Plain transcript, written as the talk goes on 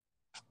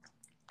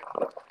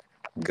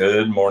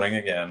Good morning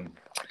again.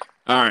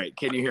 All right.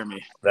 Can you hear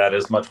me? That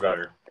is much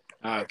better.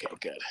 Okay,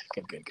 good.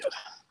 Good.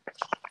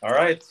 All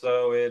right,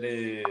 so it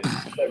is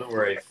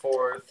February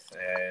 4th,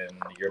 and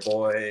your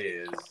boy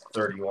is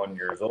 31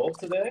 years old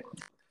today.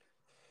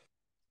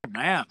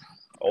 Man.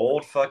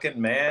 Old fucking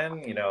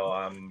man.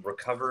 I'm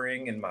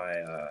recovering in my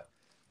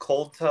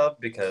cold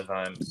tub because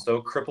I'm so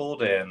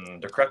crippled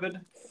and decrepit.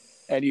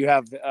 And you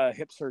have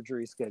hip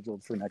surgery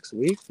scheduled for next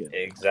week?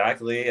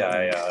 Exactly.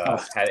 I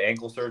had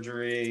ankle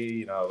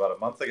surgery, about a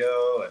month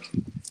ago,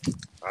 and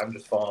I'm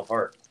just falling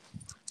apart.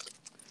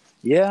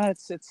 Yeah,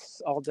 it's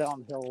all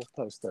downhill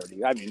post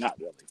 30. I mean, not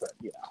really, but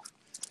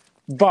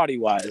body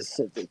wise,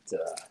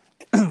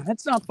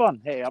 it's not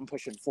fun. Hey, I'm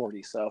pushing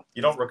 40, so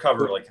You don't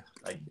recover like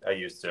I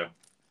used to.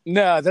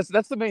 no,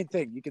 that's the main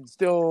thing. You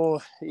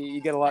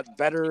get a lot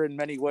better in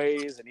many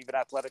ways, and even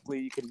athletically,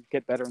 you can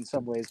get better in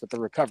some ways. But the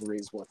recovery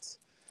is what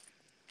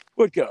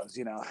goes,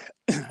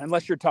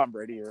 unless you're Tom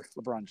Brady or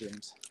LeBron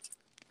James.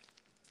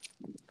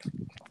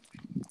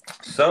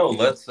 So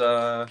let's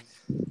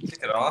kick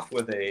it off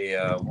with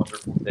a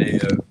wonderful day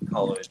of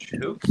college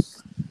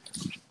hoops.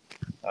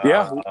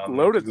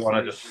 Loaded. We want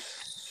to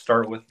just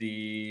start with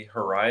the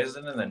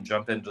Horizon and then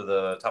jump into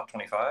the top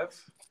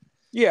 25.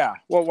 Yeah.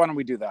 Well, why don't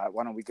we do that?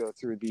 Why don't we go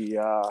through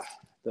our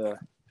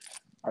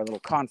little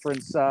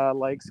conference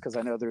likes, because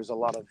I know there's a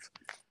lot of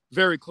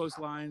very close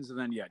lines, and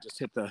then just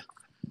hit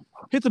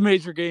the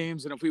major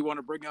games, and if we want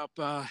to bring up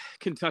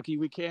Kentucky,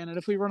 we can, and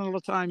if we run out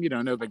of time,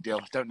 no big deal.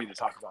 Don't need to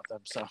talk about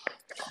them. So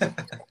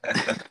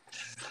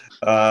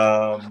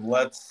all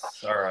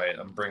right,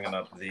 I'm bringing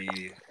up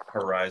the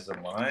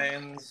Horizon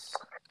lines,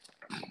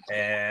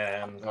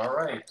 and all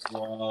right,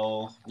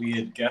 well, we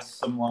had guessed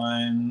some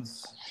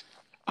lines.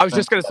 I was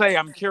just going to say,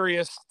 I'm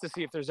curious to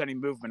see if there's any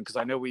movement, because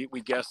I know we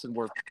guessed and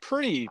we're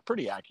pretty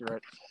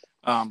accurate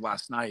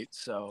last night,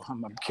 so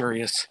I'm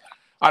curious.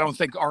 I don't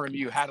think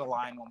RMU had a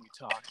line when we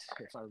talked,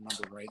 if I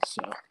remember right.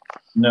 So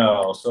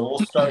no, so we'll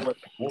start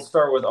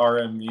with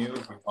RMU.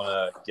 If you want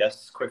to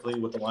guess quickly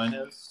what the line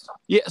is.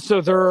 Yeah, so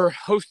they're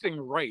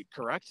hosting Wright,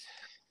 correct?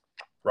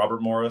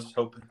 Robert Morris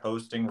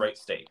hosting Wright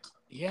State.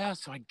 Yeah,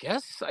 so I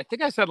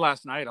think I said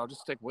last night. I'll just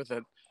stick with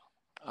it.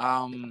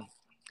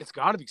 It's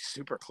got to be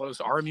super close.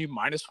 RMU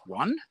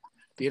 -1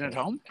 being at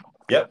home.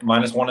 Yep,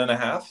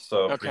 -1.5.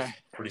 So okay.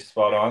 pretty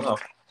spot on.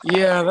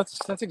 Yeah,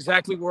 that's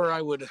exactly where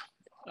I would.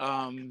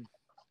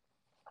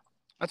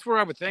 That's where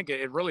I would think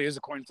it really is a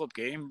coin flip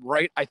game.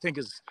 Wright, I think,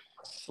 is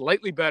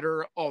slightly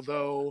better,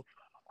 although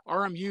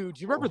RMU,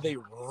 do you remember they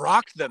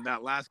rocked them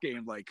that last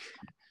game? Like,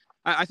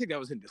 I think that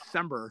was in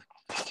December,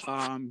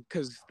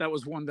 because that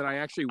was one that I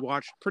actually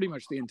watched pretty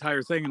much the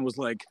entire thing and was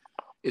like,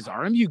 is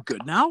RMU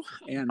good now?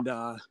 And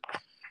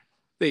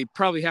they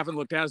probably haven't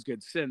looked as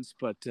good since,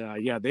 but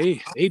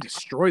they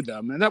destroyed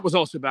them. And that was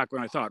also back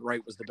when I thought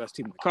Wright was the best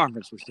team in the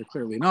conference, which they're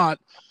clearly not.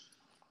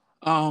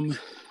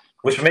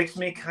 Which makes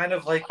me kind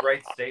of like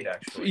Wright State,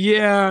 actually.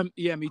 Yeah,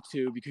 me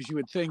too, because you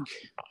would think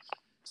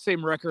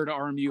same record,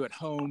 RMU at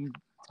home,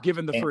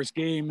 given the first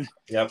game.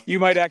 Yep. You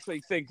might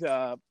actually think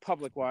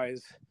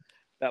public-wise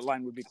that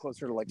line would be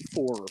closer to like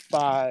 4 or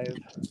 5.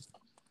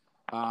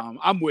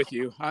 I'm with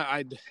you.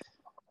 I'd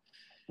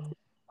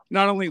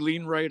not only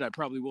lean Wright, I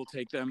probably will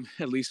take them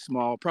at least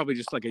small, probably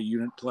just like a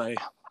unit play.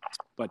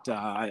 But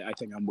I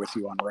think I'm with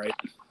you on Wright.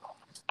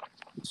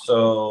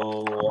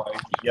 So,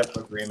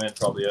 agreement.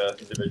 Probably an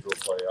individual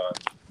play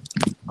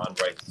on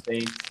Wright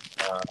State.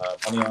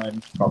 Money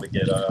line, probably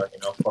get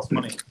plus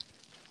money.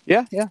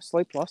 Yeah,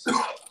 slight plus.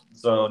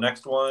 So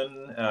next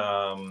one,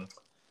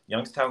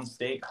 Youngstown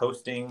State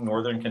hosting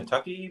Northern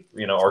Kentucky.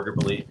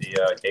 Arguably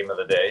the game of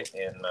the day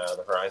in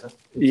the Horizon.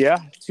 Yeah,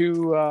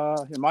 two,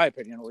 in my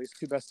opinion, at least,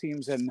 two best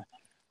teams, and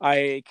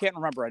I can't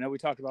remember. I know we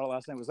talked about it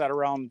last night. Was that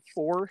around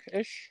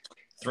 4-ish?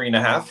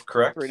 3.5,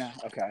 correct?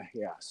 3.5. Okay,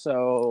 yeah.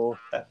 So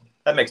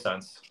that makes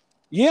sense.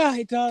 Yeah,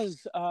 it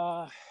does.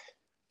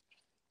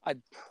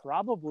 I'd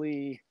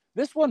probably,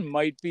 this one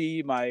might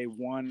be my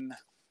one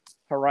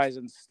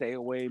Horizon stay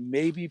away.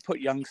 Maybe put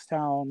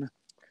Youngstown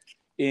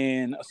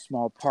in a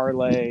small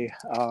parlay.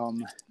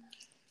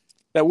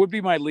 That would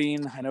be my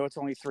lean. I know it's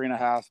only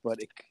 3.5, but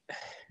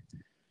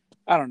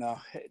I don't know.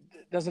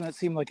 Doesn't it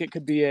seem like it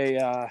could be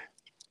a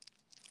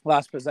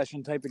last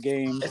possession type of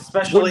game,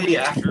 especially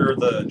after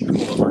the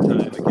triple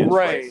overtime against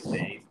Wright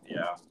State?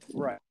 Yeah,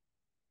 right.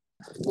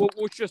 Well,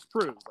 which just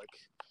proves like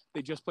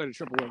they just played a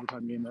triple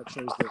overtime game. That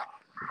shows that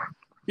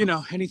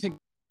anything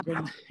can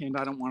happen, and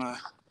I don't want to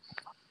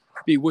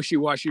be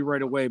wishy-washy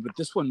right away, but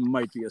this one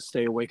might be a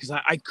stay away, because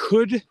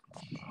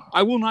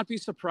I will not be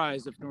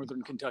surprised if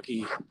Northern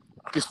Kentucky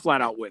just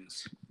flat out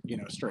wins,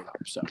 straight up.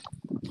 So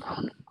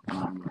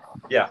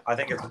yeah, I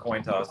think it's a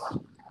coin toss.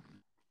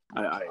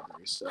 I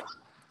agree. So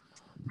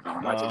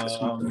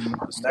next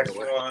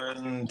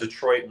one,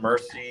 Detroit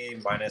Mercy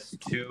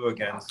 -2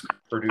 against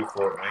Purdue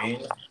Fort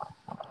Wayne.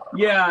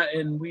 Yeah,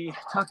 and we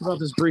talked about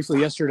this briefly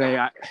yesterday.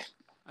 I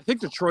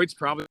think Detroit's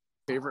probably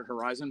my favorite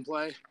Horizon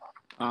play.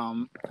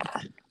 I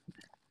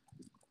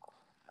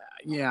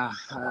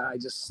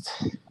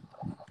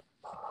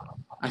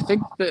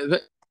think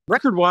that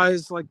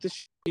record-wise, like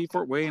this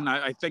Fort Wayne,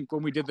 I think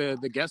when we did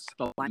the guess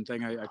the line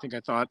thing, I think I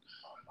thought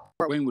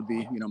Fort Wayne would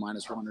be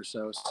 -1 or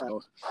so.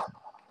 So,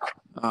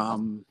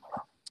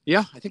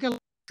 yeah, I think I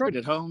tried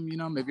at home.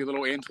 Maybe a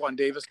little Antoine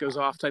Davis goes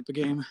off type of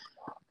game.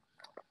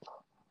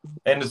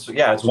 And it's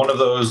one of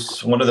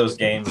those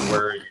games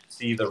where you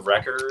see the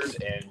record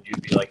and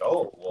you'd be like,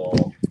 oh,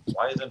 well,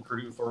 why isn't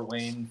Purdue Fort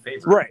Wayne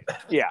favored? Right.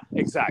 Yeah.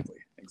 Exactly.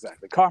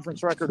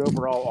 Conference record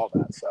overall, all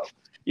that. So,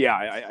 yeah,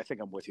 I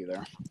think I'm with you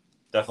there.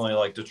 Definitely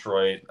like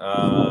Detroit.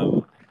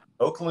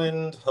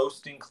 Oakland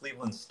hosting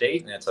Cleveland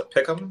State, and it's a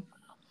pick'em.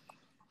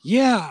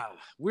 Yeah,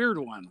 weird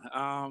one.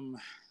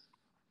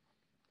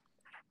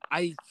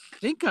 I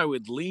think I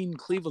would lean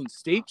Cleveland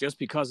State just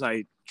because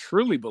I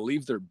truly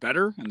believe they're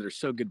better and they're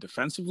so good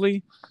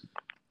defensively.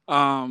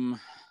 The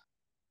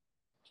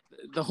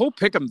whole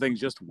pick'em thing's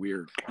just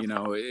weird.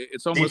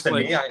 It's almost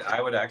like me,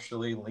 I would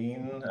actually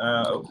lean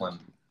Oakland.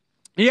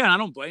 Yeah, I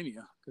don't blame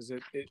you because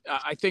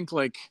I think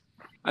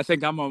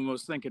I'm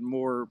almost thinking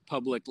more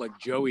public like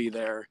Joey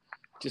there,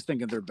 just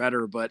thinking they're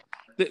better. But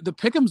the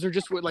pick'ems are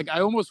just like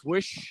I almost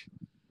wish.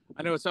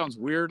 I know it sounds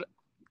weird.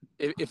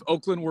 If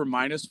Oakland were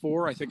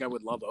 -4, I think I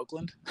would love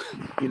Oakland,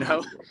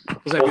 because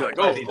I'd be like,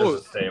 oh,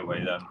 stay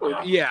away then.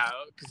 Yeah,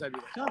 because I'd be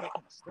like, oh, that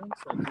kind of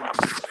stinks.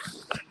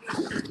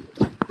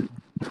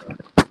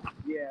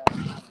 Yeah.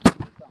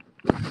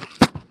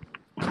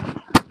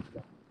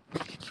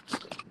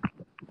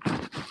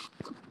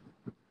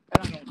 And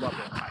I don't love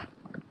it.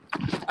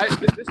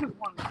 This is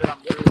one that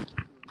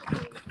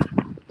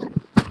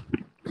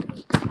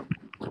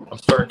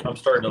I'm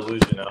starting to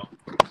lose you now.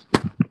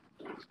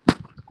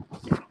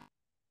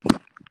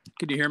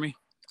 Can you hear me?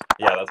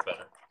 Yeah, that's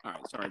better. All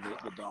right, sorry,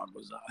 the dog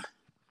was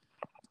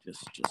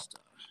just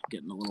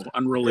getting a little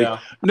unruly. Yeah.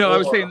 No, I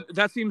was saying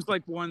that seems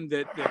like one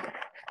that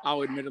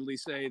I'll admittedly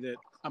say that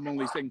I'm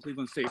only saying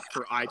Cleveland State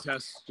for eye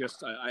tests.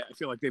 Just I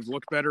feel like they've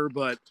looked better,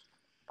 but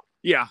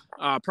yeah,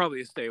 probably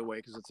a stay away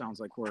because it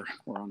sounds like we're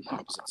on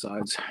opposite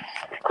sides.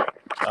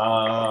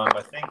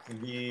 I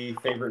think the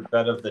favorite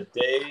bet of the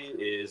day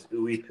is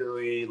Ooey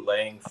Pooey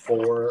laying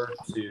 4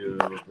 to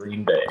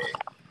Green Bay.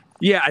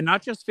 Yeah, and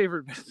not just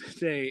favorite bet of the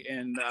day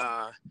and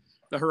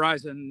the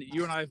Horizon.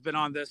 You and I have been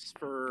on this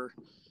for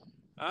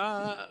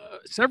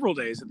several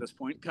days at this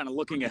point, kind of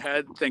looking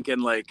ahead, thinking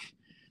like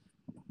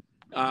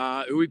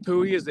Ooey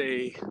Pooey is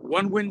a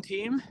 1-win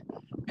team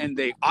and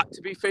they ought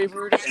to be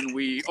favored, and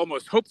we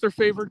almost hope they're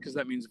favored because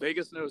that means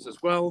Vegas knows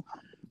as well.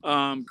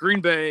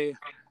 Green Bay,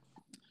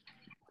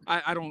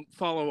 I don't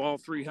follow all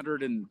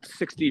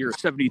 360 or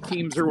 70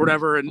 teams or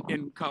whatever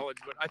in college,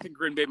 but I think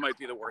Green Bay might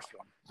be the worst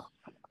one.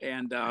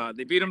 And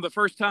they beat them the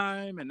first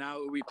time, and now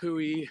Ooey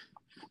Pooey.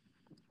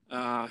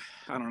 I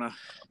don't know.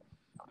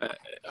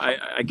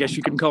 I guess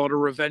you can call it a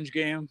revenge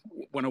game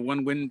when a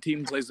 1-win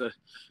team plays a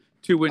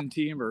 2-win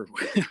team or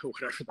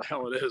whatever the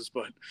hell it is.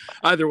 But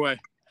either way,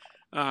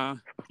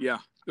 yeah,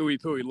 Ooey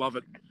Pooey, love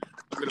it.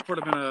 I'm going to put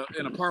them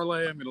in a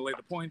parlay. I'm going to lay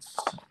the points.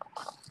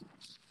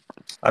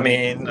 I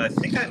mean, I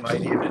think I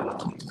might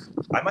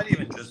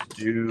even just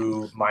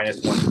do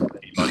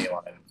 -170 money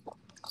line.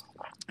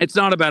 It's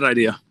not a bad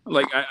idea.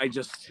 Like I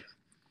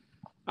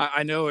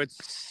know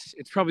it's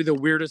probably the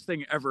weirdest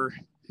thing ever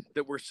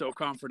that we're so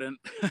confident.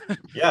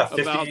 Yeah,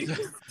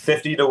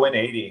 50 to win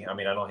 80. I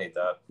mean, I don't hate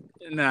that.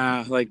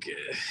 Nah, like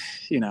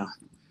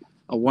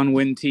a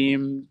 1-win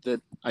team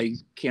that I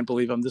can't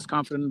believe I'm this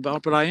confident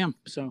about, but I am.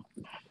 So,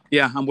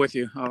 yeah, I'm with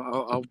you.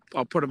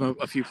 I'll put them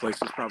a few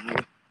places probably.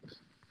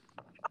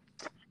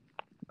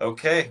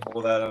 Okay,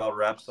 well that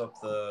wraps up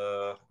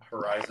the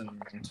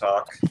Horizon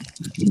talk.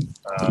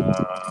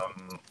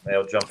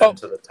 I'll jump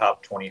into the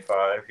top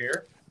 25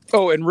 here.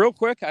 Oh, and real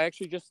quick, I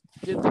actually just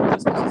did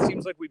this because it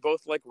seems like we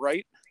both like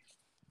Wright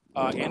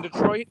and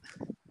Detroit.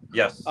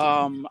 Yes.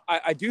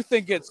 I do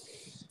think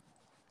it's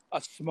a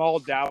small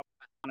doubt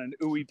on an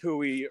Ooey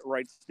Pooey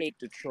Wright State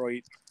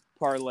Detroit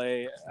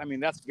parlay. I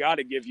mean, that's got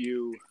to give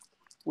you,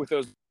 with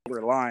those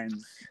other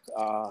lines,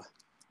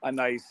 a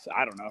nice,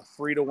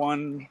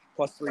 3-1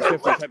 plus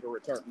 350 type of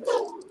return.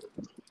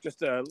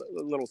 Just a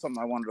little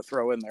something I wanted to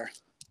throw in there.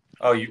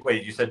 Oh,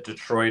 you said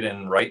Detroit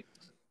and Wright?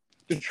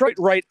 Detroit,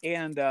 Wright,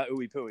 and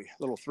Ooey Pooey,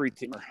 little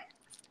 3-teamer.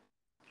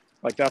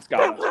 Like that's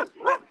got. Let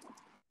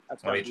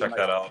me check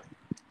that out.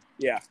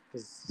 Yeah,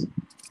 because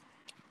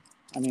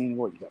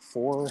what you got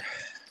 4,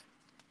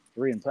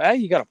 3,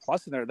 and you got a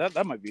plus in there.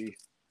 That might be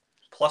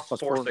plus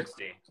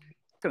 460. I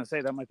was gonna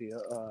say that might be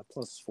a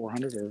plus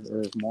 400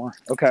 or more.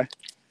 Okay.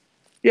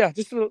 Yeah,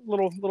 just a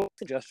little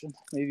suggestion.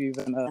 Maybe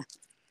even a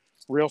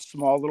real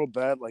small little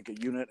bet, like a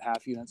unit,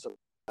 half unit, so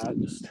that.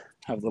 Just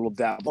have a little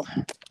dabble.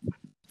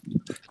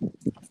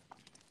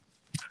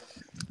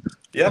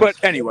 Yeah.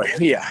 But anyway,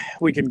 yeah,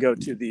 we can go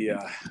to the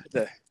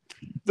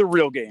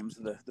real games,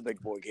 the big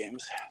boy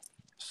games.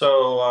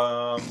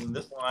 So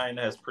this line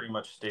has pretty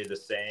much stayed the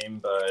same,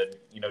 but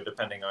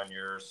depending on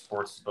your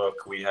sports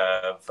book, we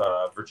have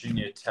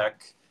Virginia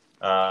Tech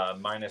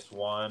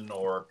 -1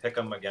 or pick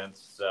them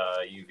against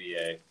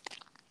UVA.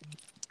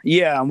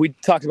 Yeah, and we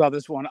talked about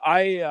this one.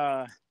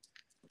 I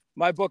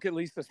my book, at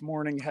least this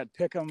morning, had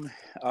Pick'em.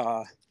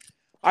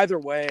 Either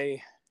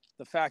way,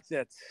 the fact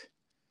that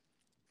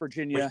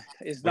Virginia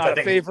is not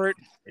a favorite.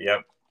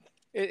 Yep.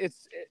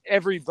 It's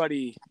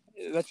everybody.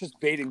 That's just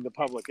baiting the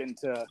public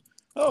into,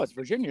 oh, it's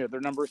Virginia. They're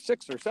number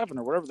 6 or 7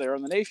 or whatever they are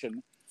in the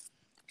nation.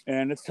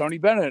 And it's Tony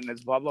Bennett and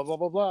it's blah, blah, blah,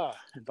 blah, blah.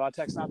 And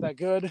Vatech's not that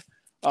good.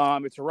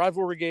 It's a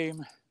rivalry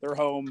game. They're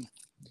home.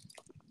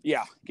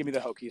 Yeah, give me the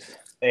Hokies.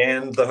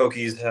 And the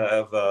Hokies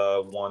have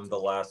won the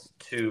last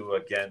 2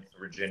 against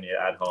Virginia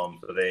at home,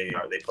 so they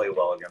play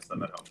well against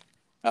them at home.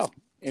 Oh,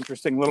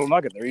 interesting little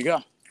nugget. There you go.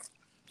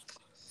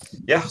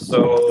 Yeah,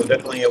 so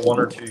definitely a 1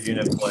 or 2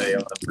 unit play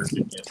on the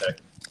Virginia Tech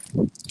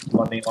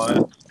money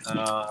line.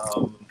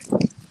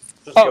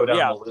 Just go down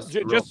the list.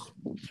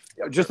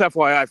 Just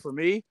FYI for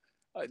me,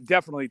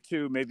 definitely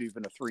 2, maybe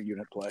even a 3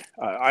 unit play.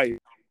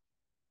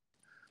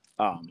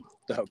 The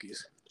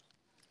Hokies.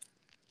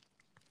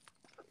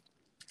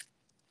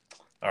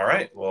 All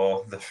right.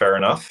 Well, fair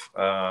enough.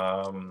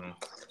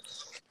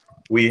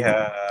 We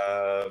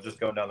have, just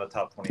going down the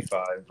top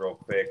 25 real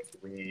quick,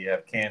 we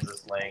have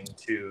Kansas laying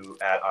 2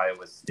 at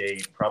Iowa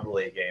State.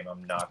 Probably a game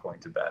I'm not going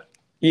to bet.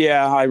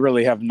 Yeah, I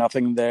really have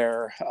nothing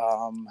there.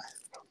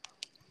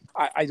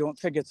 I don't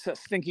think it's a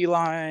stinky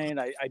line.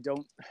 I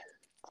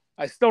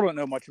still don't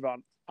know much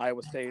about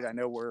Iowa State. I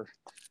know we're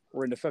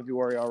into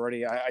February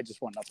already. I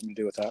just want nothing to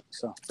do with that.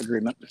 So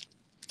agreement.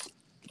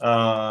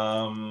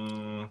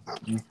 Don't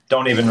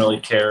even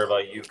really care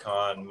about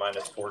UConn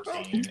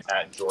 -14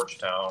 at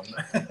Georgetown.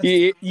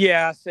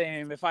 Yeah,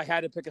 same. If I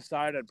had to pick a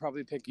side, I'd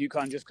probably pick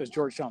UConn just because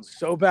Georgetown's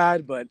so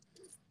bad, but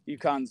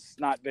UConn's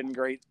not been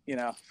great,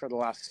 for the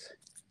last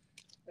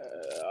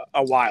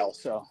a while.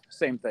 So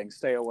same thing,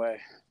 stay away.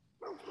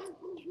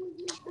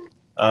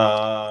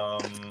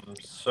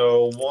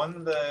 So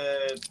one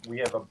that we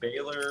have a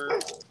Baylor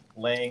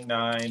laying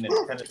 9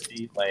 and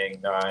Tennessee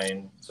laying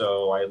 9.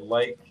 So I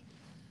like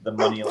the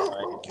money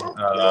line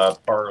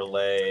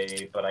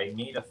parlay, but I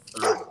need a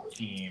third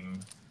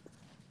team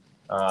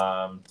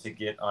to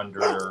get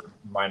under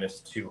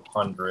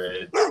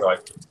 -200. So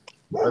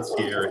let's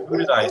hear. Who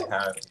did I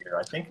have here?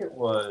 I think it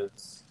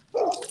was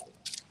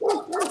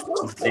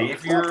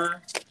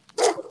Xavier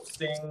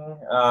hosting.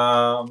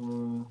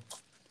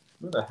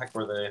 Who the heck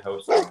were they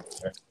hosting?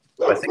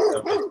 I think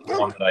that was the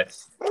one that I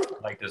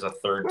liked as a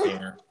third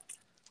teamer.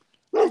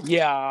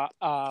 Yeah,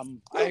 I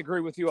agree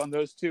with you on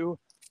those 2.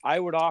 I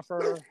would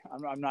offer.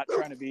 I'm not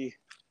trying to be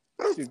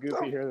too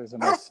goofy here. There's a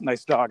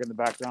nice dog in the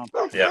background.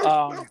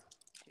 Yeah.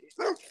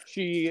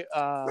 She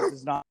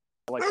does not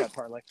like that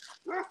parlay.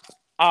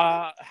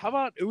 How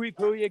about Ooey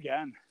Pooey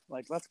again?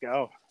 Let's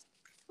go.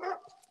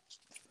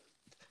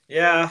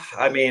 Yeah,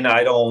 I mean,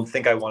 I don't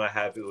think I want to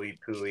have Ooey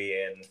Pooey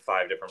in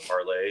 5 different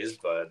parlays,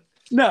 but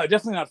no,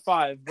 definitely not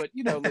 5. But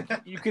you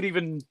could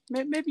even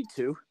maybe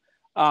 2.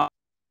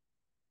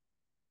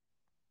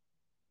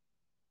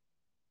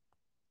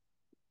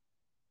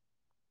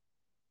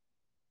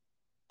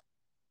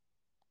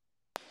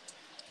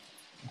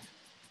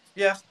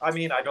 Yeah, I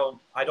mean, I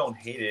don't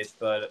hate it,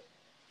 but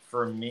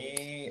for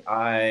me,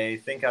 I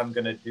think I'm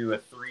gonna do a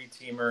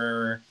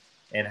 3-teamer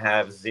and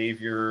have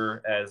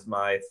Xavier as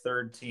my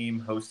third team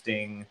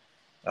hosting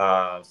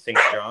St.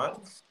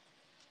 John's.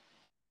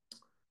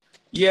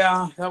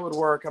 Yeah, that would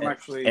work. I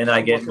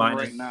get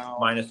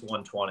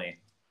 -120.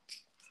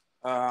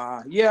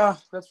 Yeah,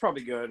 that's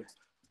probably good.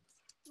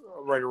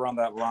 Right around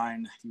that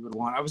line you would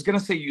want. I was gonna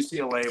say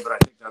UCLA, but I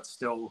think that's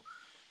still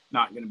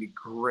not gonna be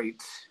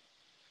great.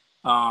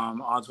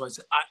 Odds wise,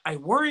 I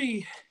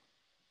worry.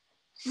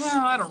 No,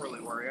 I don't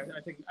really worry.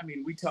 I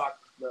mean, we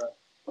talked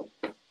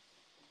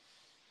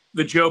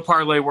the Joe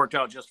parlay worked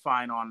out just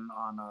fine on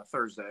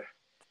Thursday,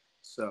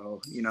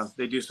 so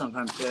they do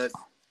sometimes hit.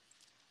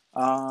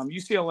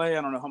 UCLA,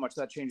 I don't know how much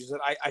that changes it.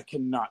 I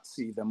cannot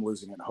see them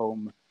losing at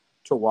home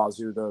to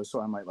Wazoo though,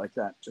 so I might like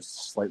that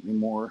just slightly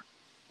more.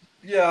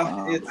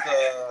 Yeah, it's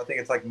I think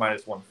it's like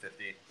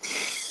 -150.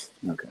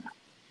 Okay.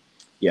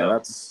 Yeah,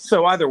 that's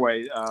so. Either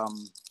way,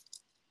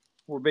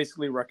 we're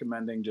basically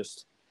recommending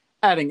just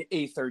adding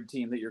a third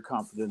team that you're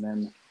confident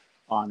in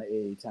on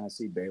a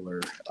Tennessee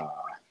Baylor.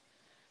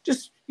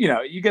 Just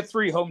you get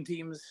 3 home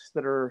teams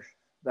that are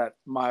that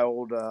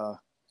mild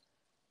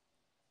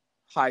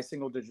high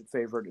single-digit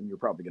favorite, and you're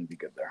probably going to be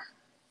good there.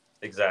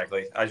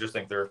 Exactly. I just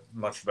think they're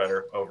much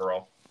better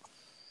overall.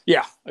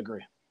 Yeah,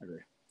 agree.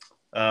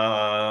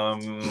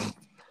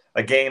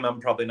 A game I'm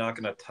probably not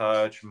going to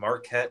touch.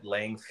 Marquette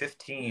laying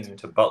 15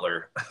 to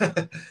Butler.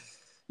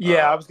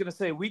 Yeah, I was going to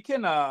say we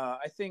can.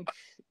 I think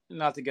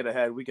not to get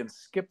ahead, we can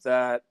skip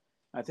that.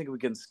 I think we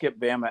can skip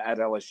Bama at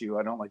LSU.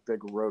 I don't like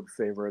big road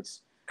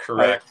favorites.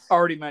 Correct. I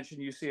already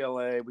mentioned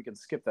UCLA. We can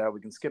skip that.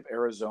 We can skip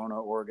Arizona,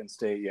 Oregon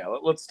State. Yeah,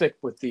 let's stick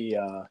with the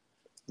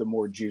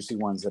more juicy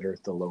ones that are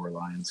the lower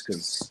lines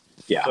because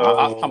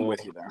I'm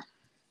with you there.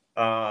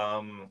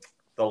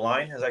 The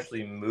line has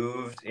actually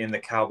moved in the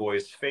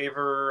Cowboys'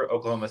 favor.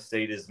 Oklahoma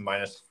State is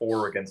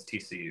 -4 against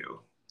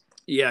TCU.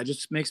 Yeah, it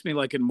just makes me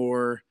like it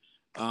more.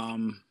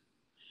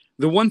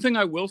 The one thing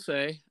I will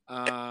say,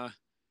 I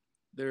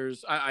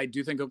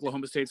do think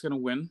Oklahoma State's going to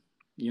win.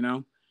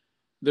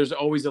 there's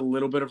always a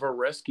little bit of a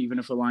risk, even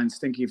if a line's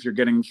stinky, if you're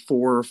getting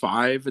 4 or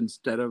 5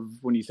 instead of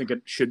when you think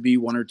it should be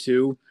 1 or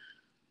 2.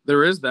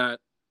 There is that,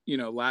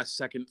 last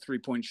second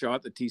 3-point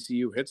shot that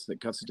TCU hits that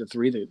cuts it to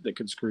 3 that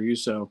could screw you.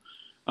 So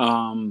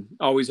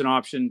always an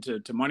option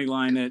to money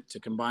line it, to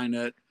combine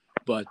it,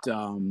 but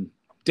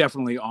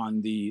definitely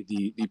on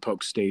the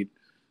Polk State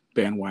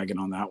bandwagon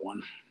on that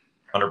one.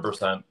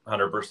 100%.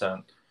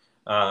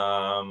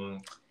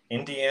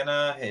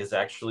 Indiana is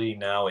actually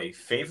now a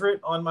favorite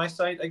on my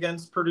site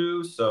against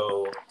Purdue.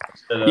 So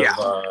instead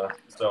of,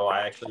 so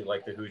I actually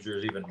like the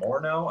Hoosiers even more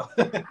now.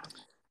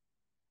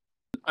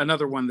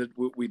 Another one that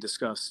we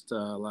discussed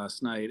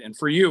last night, and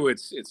for you,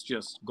 it's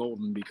just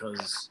golden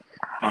because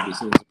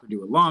obviously as a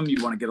Purdue alum,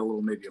 you want to get a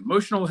little maybe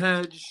emotional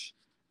hedge,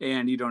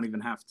 and you don't even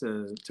have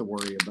to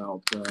worry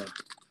about,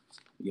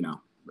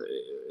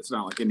 it's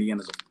not like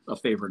Indiana's a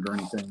favorite or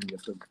anything. You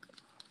have to,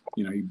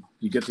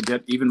 you get to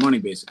get even money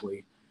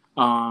basically.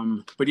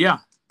 But yeah,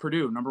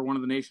 Purdue, number 1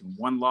 in the nation,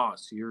 1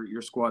 loss.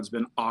 Your squad's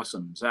been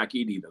awesome. Zach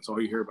Edey, that's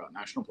all you hear about.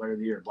 National Player of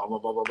the Year, blah, blah,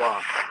 blah, blah,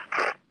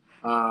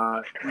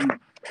 blah.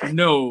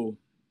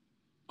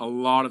 A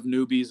lot of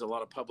newbies, a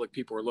lot of public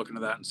people are looking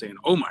at that and saying,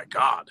 oh my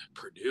God,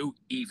 Purdue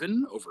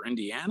even over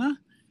Indiana?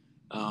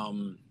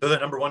 They're the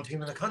number 1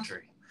 team in the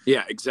country.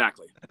 Yeah,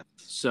 exactly.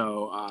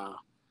 So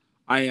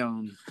I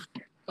am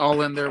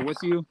all in there with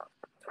you.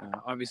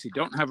 Obviously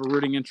don't have a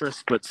rooting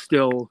interest, but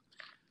still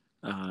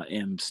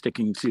am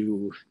sticking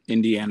to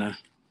Indiana,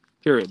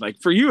 period.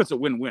 Like for you, it's a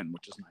win-win,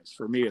 which is nice.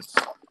 For me, it's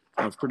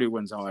if Purdue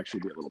wins, I'll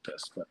actually be a little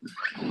pissed. But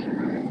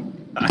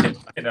I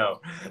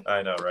know,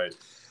 right?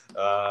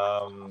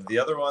 The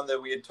other one that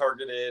we had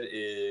targeted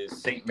is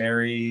St.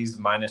 Mary's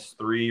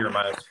 -3 or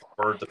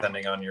 -4,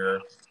 depending on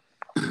your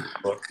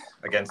book,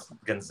 against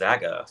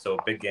Gonzaga. So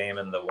a big game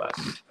in the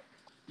West.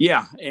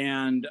 Yeah,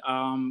 and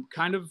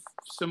kind of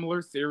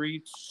similar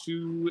theory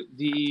to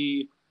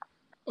the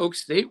Oak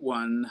State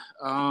one.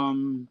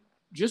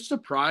 Just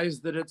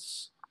surprised that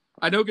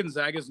I know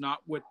Gonzaga is not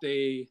what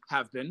they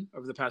have been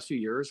over the past few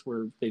years,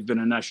 where they've been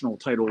a national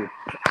title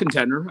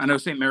contender. I know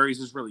St. Mary's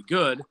is really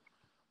good.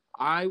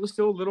 I was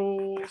still a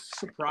little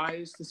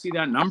surprised to see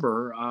that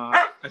number.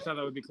 I thought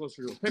that would be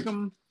closer to a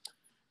pick'em,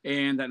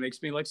 and that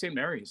makes me like St.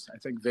 Mary's. I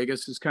think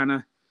Vegas is kind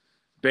of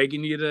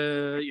begging you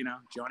to,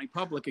 Johnny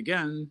Public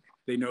again.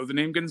 They know the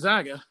name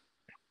Gonzaga,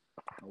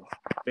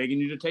 begging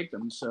you to take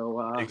them.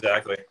 So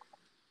exactly.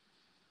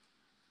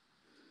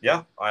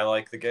 Yeah, I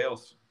like the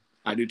Gales.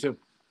 I do too.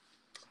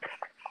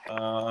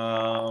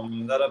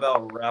 That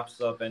about wraps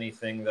up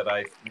anything that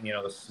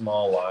the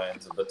small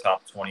lines of the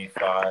top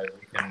 25.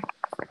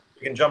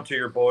 We can jump to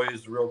your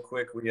boys real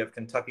quick. We have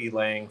Kentucky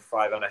laying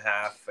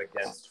 5.5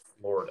 against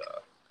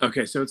Florida.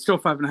 Okay, so it's still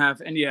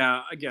 5.5, and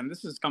yeah, again,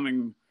 this is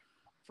coming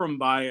from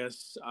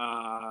bias.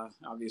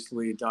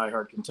 Obviously,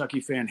 diehard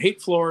Kentucky fan,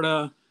 hate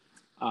Florida.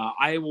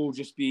 I will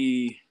just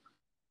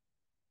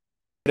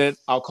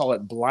I'll call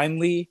it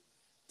blindly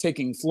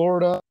taking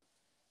Florida,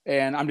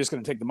 and I'm just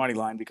going to take the money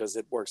line because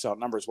it works out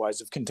numbers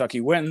wise. If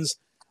Kentucky wins,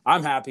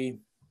 I'm happy.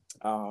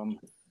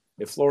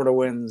 If Florida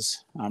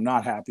wins, I'm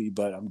not happy,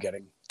 but I'm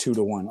getting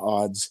 2-1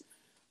 odds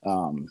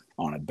on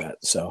a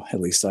bet, so at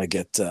least I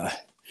get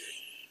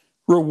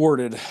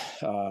rewarded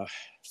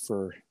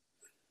for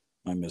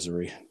my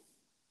misery.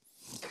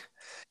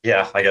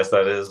 Yeah, I guess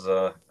that is.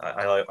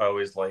 I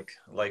always like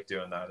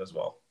doing that as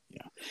well.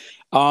 Yeah,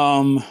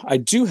 I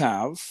do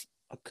have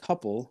a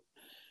couple,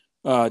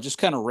 just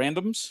kind of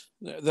randoms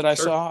that I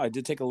saw. I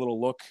did take a little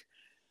look.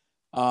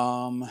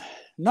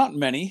 Not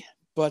many,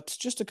 but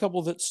just a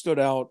couple that stood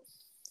out.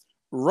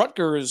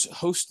 Rutgers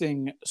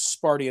hosting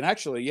Sparty, and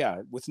actually,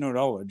 yeah, with no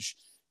knowledge,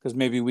 because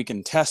maybe we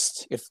can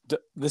test if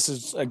this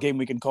is a game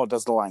we can call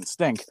Does the Line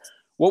Stink?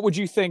 What would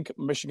you think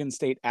Michigan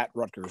State at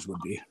Rutgers would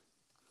be?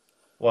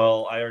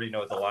 Well, I already know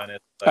what the line is.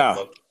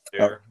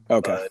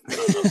 Okay.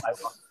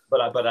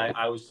 But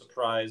I was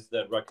surprised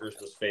that Rutgers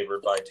was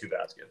favored by 2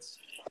 baskets.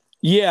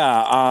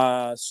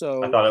 Yeah.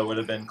 So I thought it would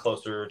have been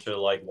closer to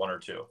like 1 or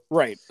 2.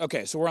 Right.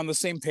 Okay. So we're on the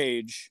same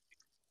page.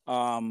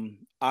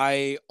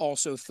 I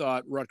also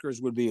thought Rutgers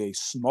would be a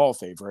small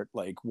favorite,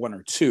 like 1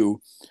 or 2.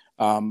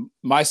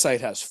 My site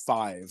has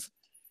 5.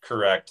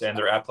 Correct. And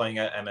they're playing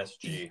at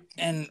MSG.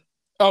 And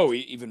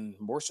even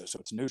more so. So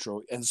it's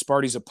neutral. And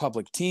Sparty's a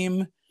public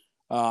team.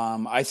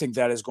 I think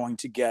that is going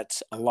to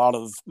get a lot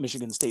of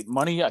Michigan State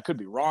money. I could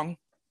be wrong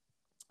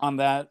on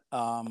that.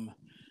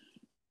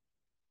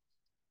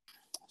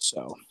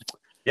 So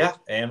yeah,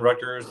 and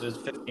Rutgers is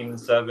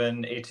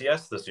 15-7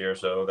 ATS this year,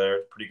 so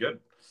they're pretty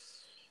good.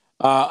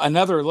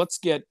 Another, let's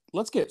get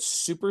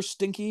super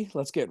stinky.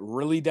 Let's get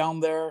really down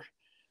there.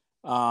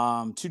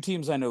 2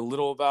 teams I know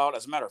little about.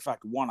 As a matter of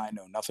fact, one I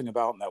know nothing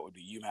about, and that would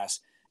be UMass.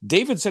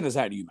 Davidson is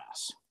at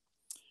UMass,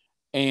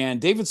 and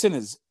Davidson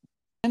is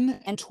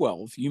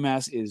 10-12.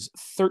 UMass is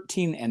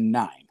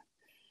 13-9.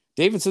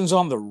 Davidson's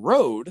on the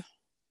road,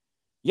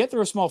 yet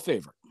they're a small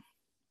favorite.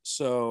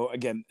 So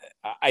again,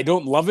 I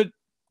don't love it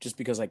just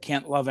because I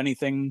can't love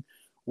anything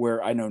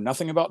where I know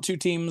nothing about 2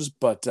 teams,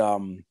 but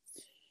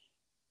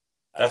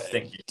That's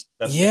stinky.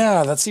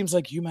 Yeah, that seems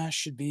like UMass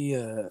should be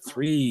a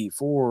 3,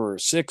 4,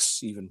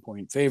 6 even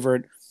point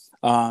favorite.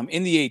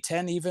 In the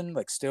A10, even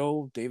like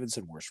still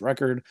Davidson worst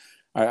record.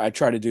 I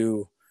try to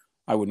do,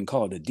 I wouldn't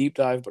call it a deep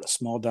dive, but a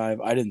small dive.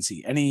 I didn't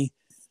see any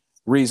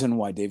reason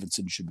why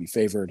Davidson should be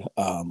favored.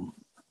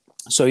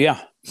 So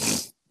yeah,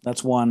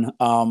 that's one.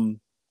 And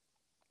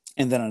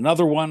then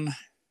another one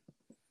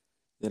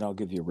that I'll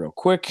give you real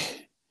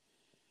quick.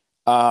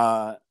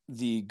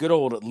 The good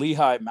old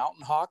Lehigh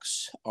Mountain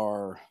Hawks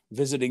are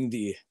visiting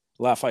the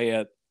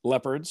Lafayette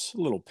Leopards,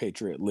 little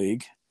Patriot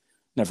League.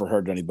 Never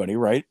heard anybody,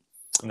 right?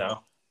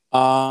 No.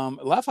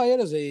 Lafayette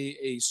is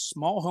a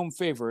small home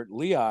favorite.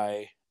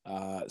 Lehigh,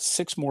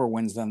 6 more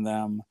wins than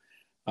them,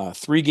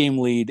 3-game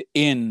lead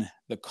in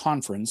the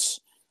conference.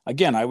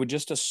 Again, I would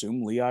just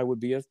assume Lehigh would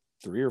be a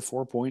 3 or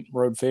 4 point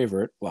road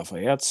favorite.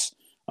 Lafayette's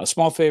a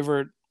small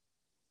favorite.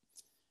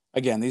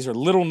 Again, these are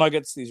little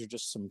nuggets. These are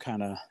just some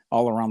kind of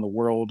all around the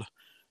world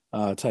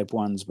type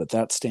ones, but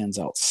that stands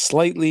out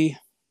slightly.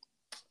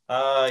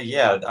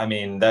 Yeah, I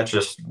mean, that's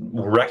just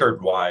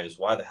record-wise.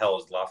 Why the hell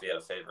is Lafayette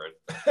a favorite?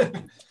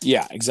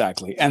 Yeah,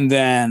 exactly. And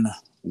then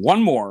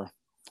one more.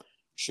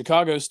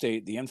 Chicago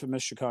State, the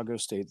infamous Chicago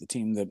State, the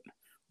team that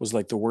was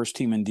like the worst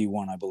team in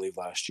D1, I believe,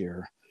 last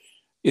year,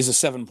 is a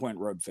 7-point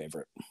road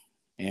favorite.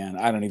 And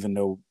I don't even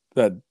know,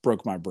 that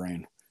broke my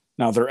brain.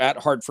 Now they're at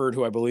Hartford,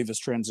 who I believe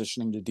is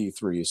transitioning to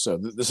D3. So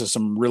this is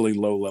some really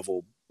low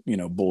level,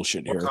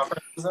 bullshit here. What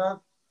conference is that?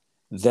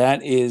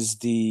 That is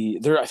I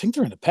think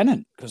they're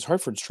independent because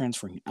Hartford's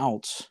transferring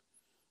out.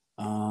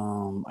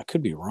 I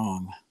could be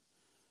wrong.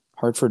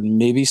 Hartford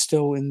maybe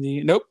still in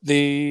the, nope.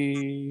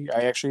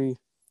 It's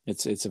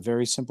a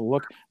very simple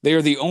look. They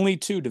are the only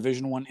 2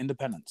 Division I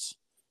independents.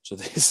 So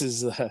this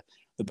is the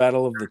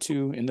battle of the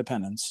 2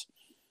 independents.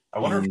 I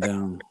wonder if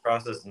that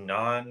crosses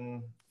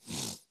non-division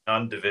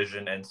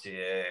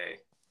NCAA.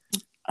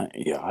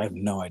 Yeah, I have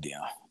no idea,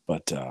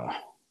 but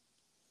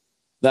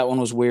that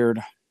one was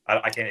weird.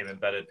 I can't even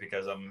bet it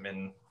because I'm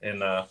in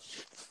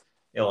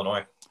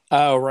Illinois.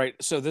 Oh, right.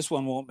 So this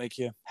one won't make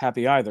you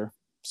happy either.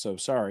 So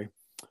sorry.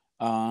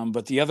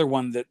 But the other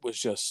one that was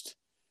just,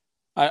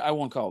 I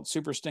won't call it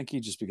super stinky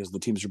just because the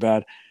teams are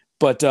bad.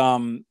 But,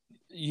 I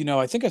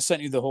think I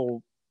sent you the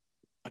whole,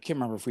 I can't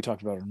remember if we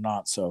talked about it or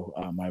not. So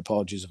my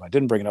apologies if I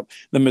didn't bring it up.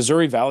 The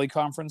Missouri Valley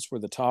Conference,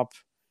 where the top,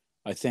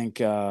 I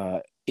think,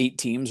 8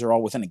 teams are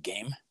all within a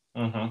game.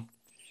 Mm-hmm.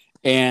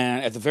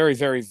 And at the very,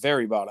 very,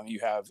 very bottom, you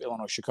have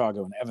Illinois,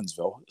 Chicago, and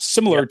Evansville,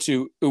 similar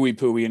to Ooey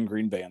Pooey and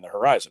Green Bay and the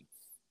Horizon.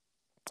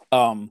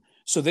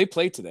 So they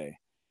play today.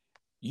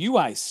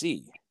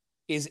 UIC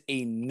is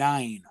a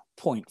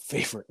 9-point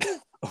favorite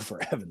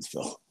over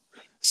Evansville.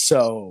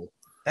 So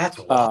that's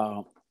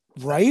wild.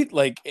 Right.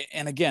 Like,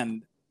 and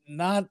again,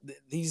 not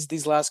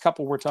these last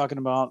couple we're talking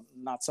about,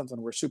 not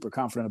something we're super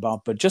confident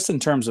about, but just in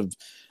terms of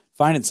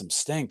finding some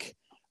stink.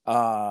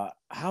 How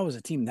is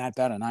a team that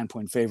bad a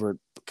 9-point favorite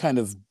kind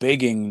of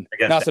begging?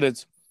 Not that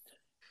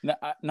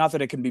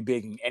it can be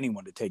begging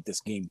anyone to take this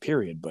game,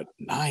 period. But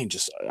 9,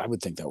 I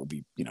would think that would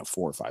be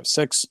 4, 5,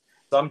 6.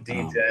 Some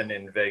DGen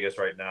in Vegas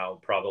right now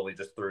probably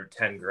just threw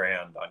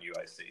 $10,000 on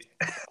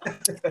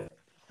UIC.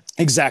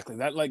 Exactly.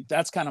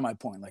 That's kind of my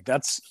point. Like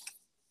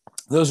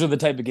those are the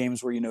type of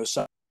games where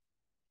some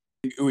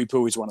Ooey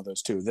Pooey is one of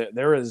those too.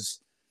 There is.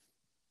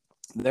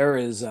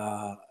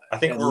 I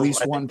think at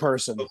least one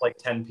person. There's like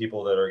 10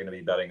 people that are going to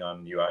be betting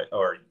on UI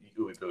or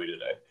Ooey Pooey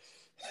today.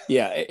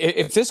 Yeah,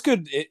 if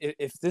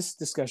this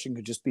discussion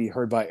could just be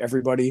heard by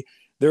everybody,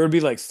 there would be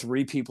like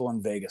 3 people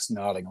in Vegas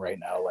nodding right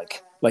now,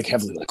 like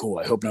heavily, like, oh,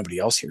 I hope nobody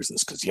else hears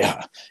this because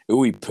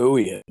Ooey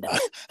Pooey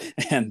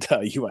and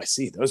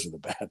UIC, those are the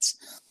bets.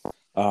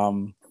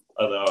 Although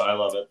I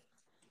love it.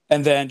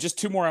 And then just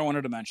 2 more I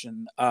wanted to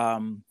mention.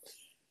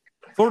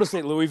 Florida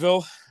State,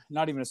 Louisville.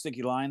 Not even a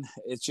stinky line.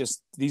 It's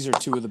just these are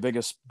 2 of the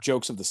biggest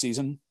jokes of the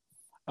season.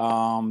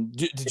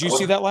 Did you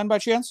see that line by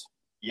chance?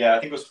 Yeah,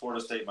 I think it was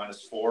Florida State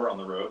 -4 on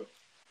the road.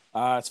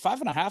 It's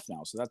 5.5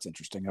 now, so that's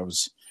interesting. I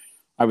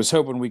was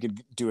hoping we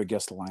could do a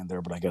guess the line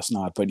there, but I guess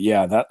not. But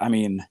yeah,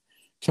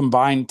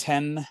 combined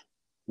 10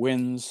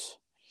 wins.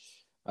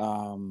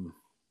 And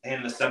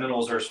the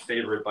Seminoles are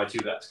favored by 3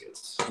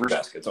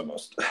 baskets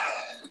almost.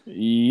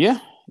 Yeah,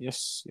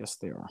 yes,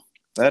 they are.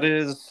 That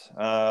is,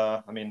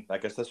 I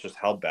guess that's just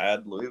how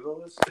bad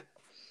Louisville is.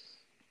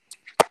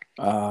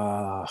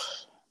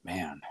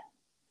 Man,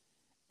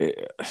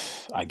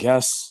 I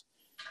guess.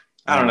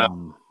 I don't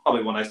know.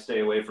 Probably one I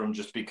stay away from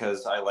just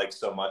because I like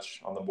so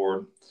much on the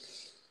board.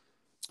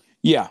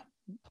 Yeah,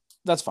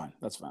 that's fine.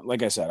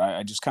 Like I said,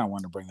 I just kind of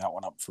wanted to bring that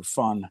one up for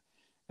fun.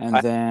 And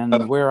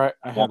then where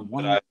I had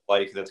one that I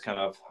like that's kind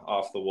of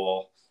off the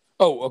wall.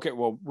 Oh, okay.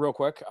 Well, real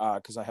quick,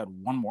 because I had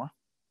one more.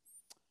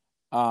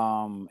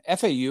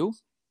 FAU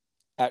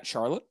at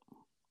Charlotte.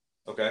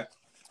 Okay.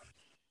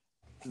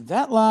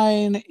 That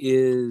line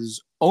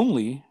is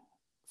only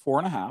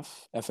 4.5.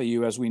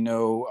 FAU, as we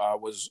know,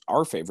 was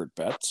our favorite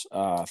bet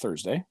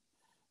Thursday.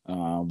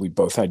 We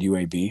both had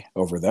UAB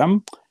over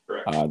them.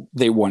 Correct.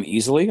 They won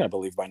easily, I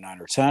believe, by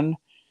 9 or 10.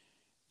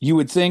 You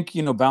would think,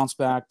 bounce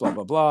back, blah,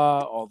 blah,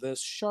 blah, all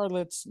this.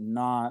 Charlotte's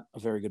not a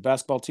very good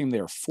basketball team. They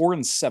are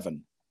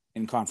 4-7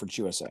 in Conference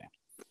USA.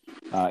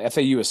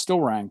 FAU is still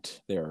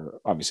ranked. They're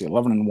obviously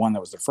 11-1. That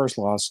was their first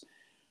loss.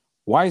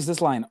 Why is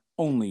this line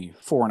only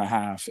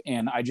 4.5?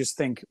 And I just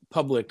think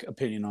public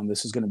opinion on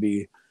this is going to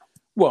be,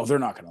 well, they're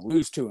not going to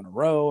lose 2 in a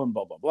row and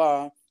blah, blah,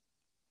 blah.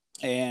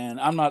 And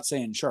I'm not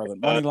saying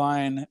Charlotte money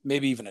line,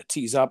 maybe even a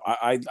tease up.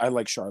 I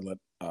like Charlotte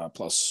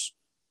plus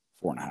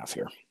 4.5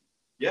 here.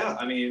 Yeah,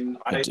 I mean,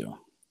 I do.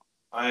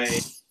 I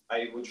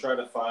would try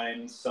to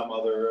find some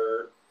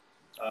other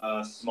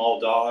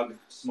small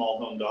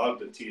home dog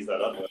to tease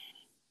that up with.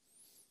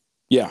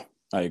 Yeah,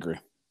 I agree.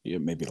 Yeah,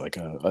 maybe like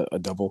a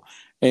double.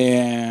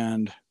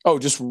 And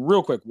just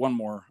real quick, one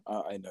more.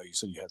 I know you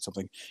said you had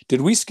something. Did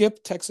we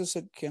skip Texas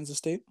at Kansas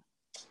State?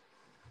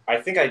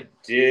 I think I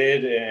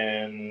did,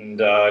 and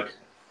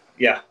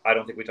yeah, I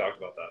don't think we talked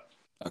about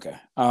that. Okay.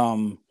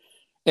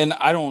 And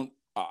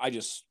I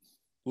just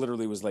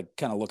literally was like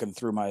kind of looking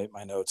through my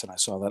notes, and I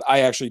saw that. I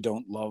actually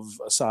don't love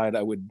a side.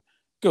 I would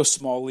go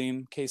small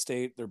lean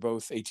K-State. They're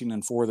both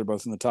 18-4. They're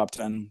both in the top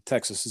 10.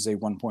 Texas is a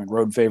 1-point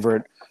road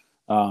favorite.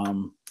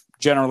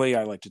 Generally,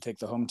 I like to take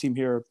the home team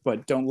here,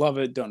 but don't love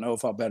it. Don't know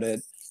if I'll bet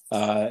it.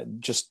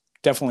 Just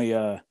definitely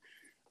an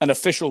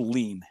official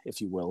lean, if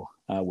you will,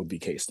 would be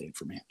K-State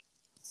for me.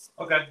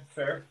 Okay,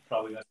 fair.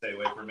 Probably going to stay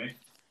away from me.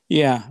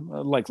 Yeah,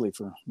 likely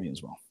for me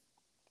as well.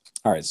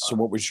 All right, so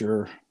what was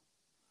your...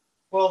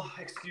 Well,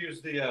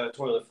 excuse the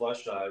toilet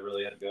flush. I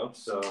really had to go.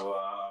 So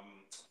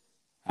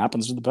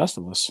happens to the best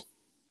of us.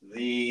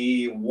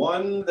 The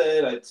one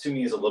that to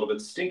me is a little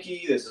bit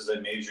stinky. This is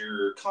a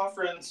major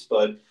conference,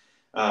 but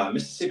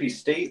Mississippi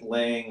State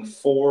laying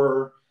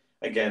 4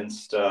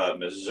 against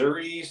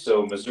Missouri.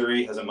 So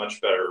Missouri has a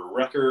much better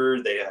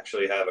record. They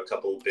actually have a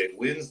couple big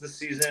wins this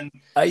season.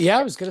 Yeah,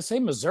 I was going to say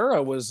Missouri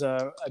was.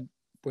 Were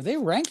they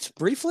ranked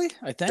briefly?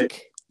 I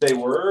think. They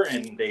were,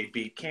 and they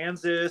beat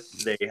Kansas.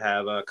 They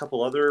have a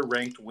couple other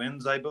ranked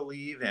wins, I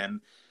believe.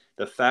 And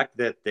the fact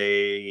that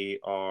they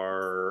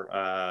are,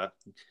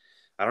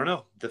 I don't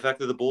know, the fact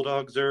that the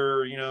Bulldogs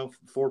are,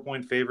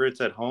 4-point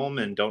favorites at home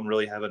and don't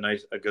really have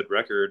a good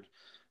record.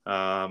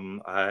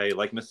 I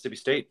like Mississippi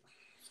State.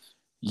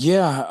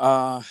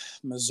 Yeah,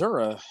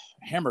 Missouri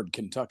hammered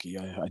Kentucky.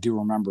 I do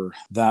remember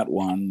that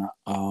one.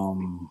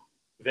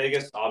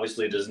 Vegas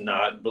obviously does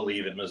not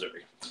believe in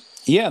Missouri.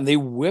 Yeah, and they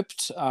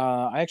whipped.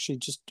 I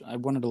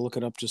wanted to look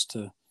it up just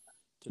to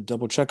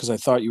double check because I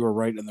thought you were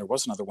right, and there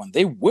was another one.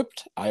 They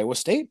whipped Iowa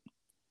State,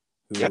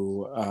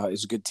 who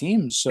is a good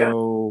team.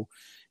 So,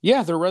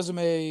 yeah, their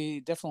resume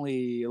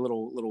definitely a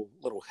little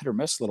hit or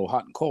miss, a little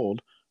hot and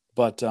cold,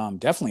 but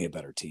definitely a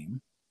better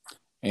team.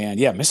 And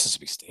yeah,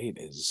 Mississippi State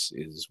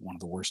is one of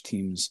the worst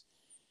teams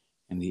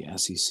in the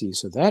SEC.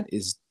 So that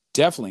is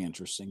definitely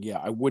interesting. Yeah,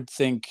 I would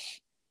think.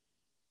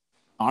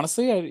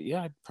 Honestly,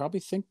 I'd probably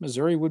think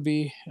Missouri would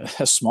be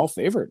a small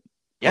favorite.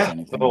 Yeah, if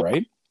anything,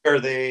 right? Are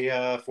they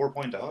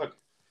 4-point dog?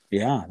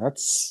 Yeah,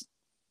 that's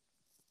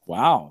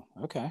wow.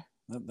 Okay,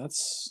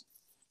 that's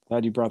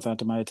glad you brought that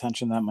to my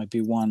attention. That might be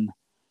one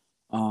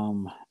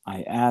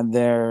I add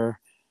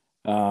there.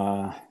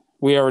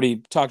 We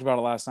already talked about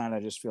it last night. I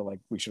just feel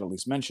like we should at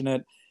least mention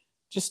it.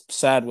 Just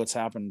sad what's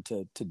happened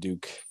to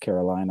Duke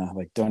Carolina.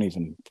 Like, don't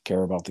even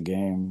care about the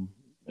game.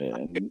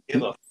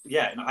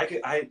 Yeah, and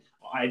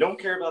I don't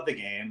care about the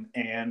game,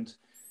 and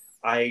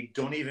I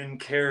don't even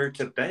care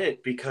to bet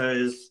it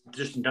because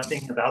just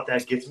nothing about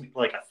that gets me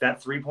like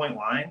that 3-point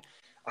line.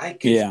 I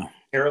could see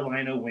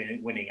Carolina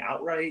winning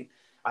outright.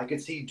 I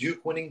could see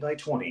Duke winning by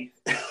 20.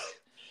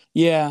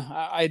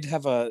 Yeah, I'd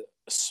have a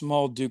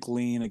small Duke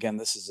lean. Again,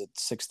 this is at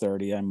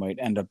 6:30. I might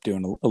end up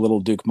doing a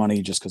little Duke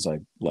money just because I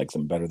like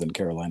them better than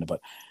Carolina.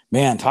 But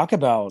man, talk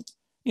about,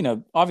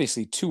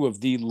 obviously 2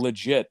 of the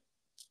legit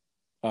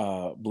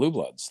blue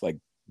bloods, like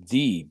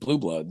the blue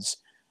bloods,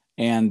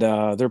 and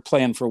they're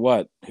playing for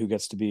what? Who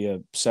gets to be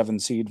a 7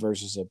 seed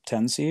versus a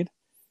 10 seed?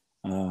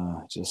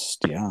 Not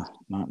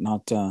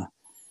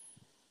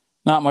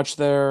much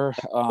there.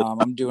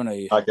 I'm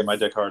doing not get my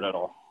dick hard at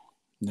all.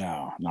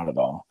 No, not at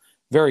all.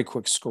 Very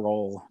quick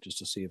scroll just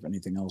to see if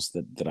anything else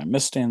that I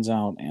missed stands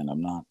out, and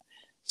I'm not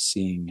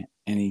seeing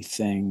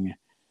anything.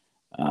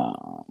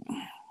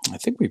 I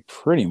think we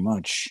pretty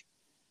much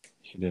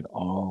hit it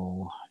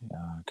all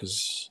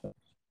because.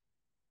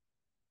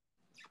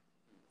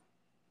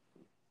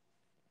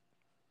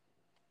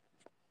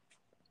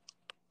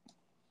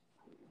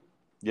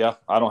 Yeah,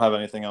 I don't have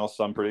anything else.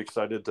 I'm pretty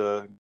excited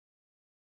to